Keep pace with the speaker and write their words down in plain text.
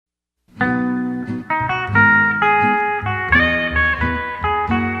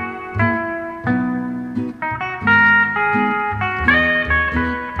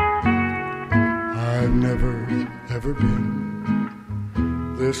never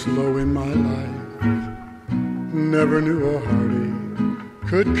been this low in my life. Never knew a heartache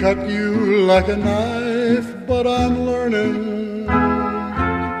could cut you like a knife, but I'm learning.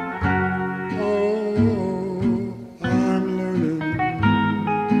 Oh, I'm learning.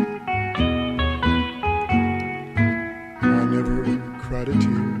 I never cried a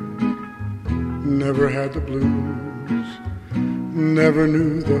tear, never had the blues, never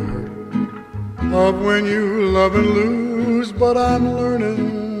knew the hurt of when you love and lose, but I'm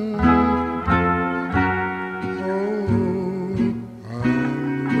learning.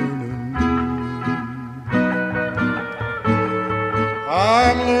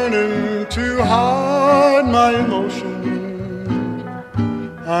 I'm learning to hide my emotions.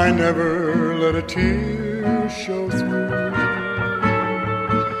 I never let a tear show through.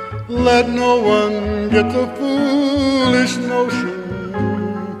 Let no one get the foolish notion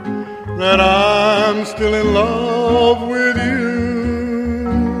that I'm still in love with you.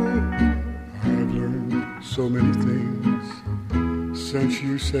 I've learned so many things since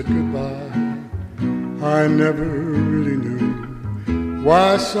you said goodbye. I never really knew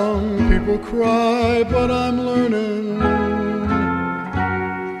why some people cry, but I'm learning.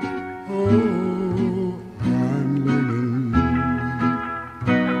 Oh, I'm learning.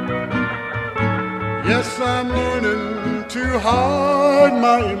 Yes, I'm learning to hide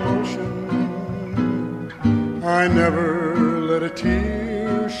my emotions. I never let a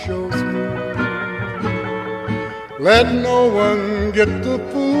tear show through. Let no one get the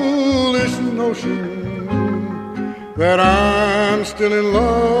foolish notion that I'm still in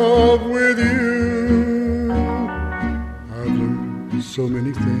love with you. I've learned so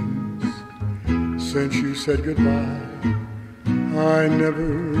many things since you said goodbye. I never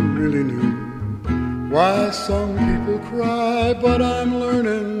really knew why some people cry, but I'm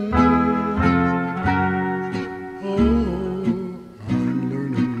learning.